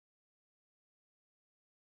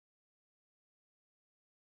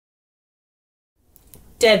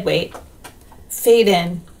Deadweight. Fade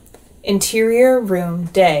in. Interior room,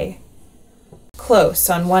 day.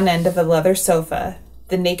 Close, on one end of a leather sofa,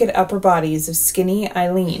 the naked upper bodies of skinny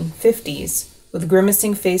EILENE, 50s, with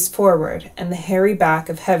grimacing face forward, and the hairy back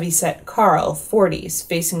of heavy-set Carl, 40s,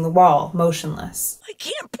 facing the wall, motionless. I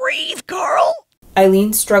can't breathe, Carl!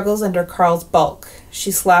 EILENE struggles under Carl's bulk.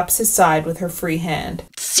 She slaps his side with her free hand.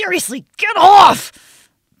 Seriously, get off!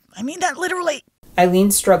 I mean that literally.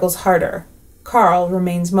 EILENE struggles harder. Carl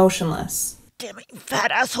remains motionless. Damn it, you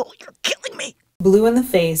fat asshole, you're killing me! Blue in the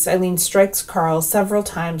face, EILENE strikes Carl several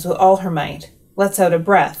times with all her might, lets out a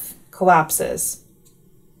breath, collapses.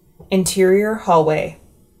 Interior hallway.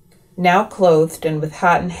 Now clothed and with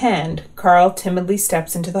hat in hand, Carl timidly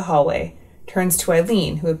steps into the hallway, turns to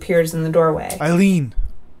EILENE, who appears in the doorway. EILENE,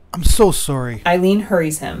 I'm so sorry. EILENE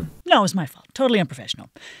hurries him. No, it was my fault. Totally unprofessional.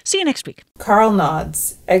 See you next week. Carl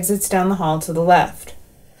nods, exits down the hall to the left.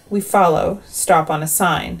 We follow, stop on a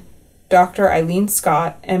sign. Dr. EILENE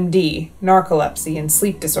Scott, MD, Narcolepsy and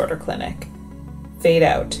Sleep Disorder Clinic. Fade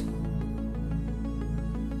out.